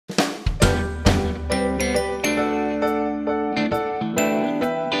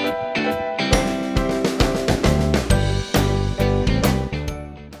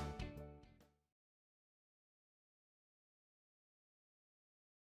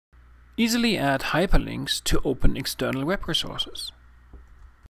Easily add hyperlinks to open external web resources.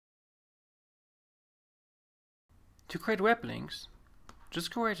 To create web links,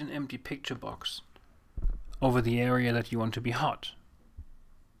 just create an empty picture box over the area that you want to be hot.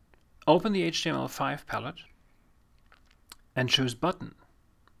 Open the HTML5 palette and choose Button.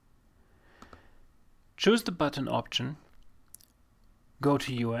 Choose the button option, go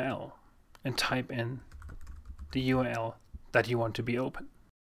to URL and type in the URL that you want to be open.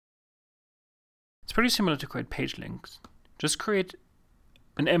 It's pretty similar to create page links. Just create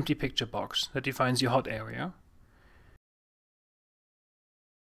an empty picture box that defines your hot area.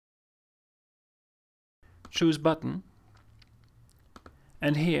 Choose Button,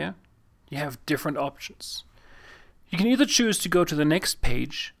 and here you have different options. You can either choose to go to the next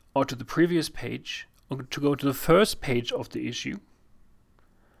page or to the previous page, or to go to the first page of the issue.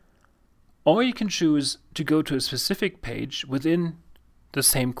 Or you can choose to go to a specific page within the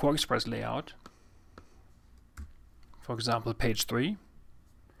same QuarkXPress layout. For example, page 3.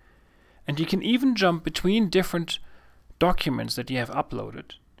 And you can even jump between different documents that you have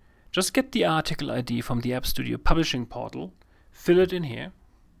uploaded. Just get the article ID from the App Studio publishing portal, fill it in here,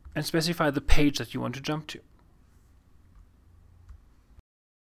 and specify the page that you want to jump to.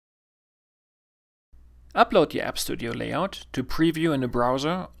 Upload your App Studio layout to preview in the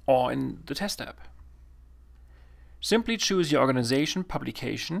browser or in the test app. Simply choose your organization,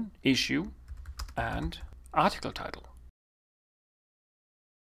 publication, issue, and article title.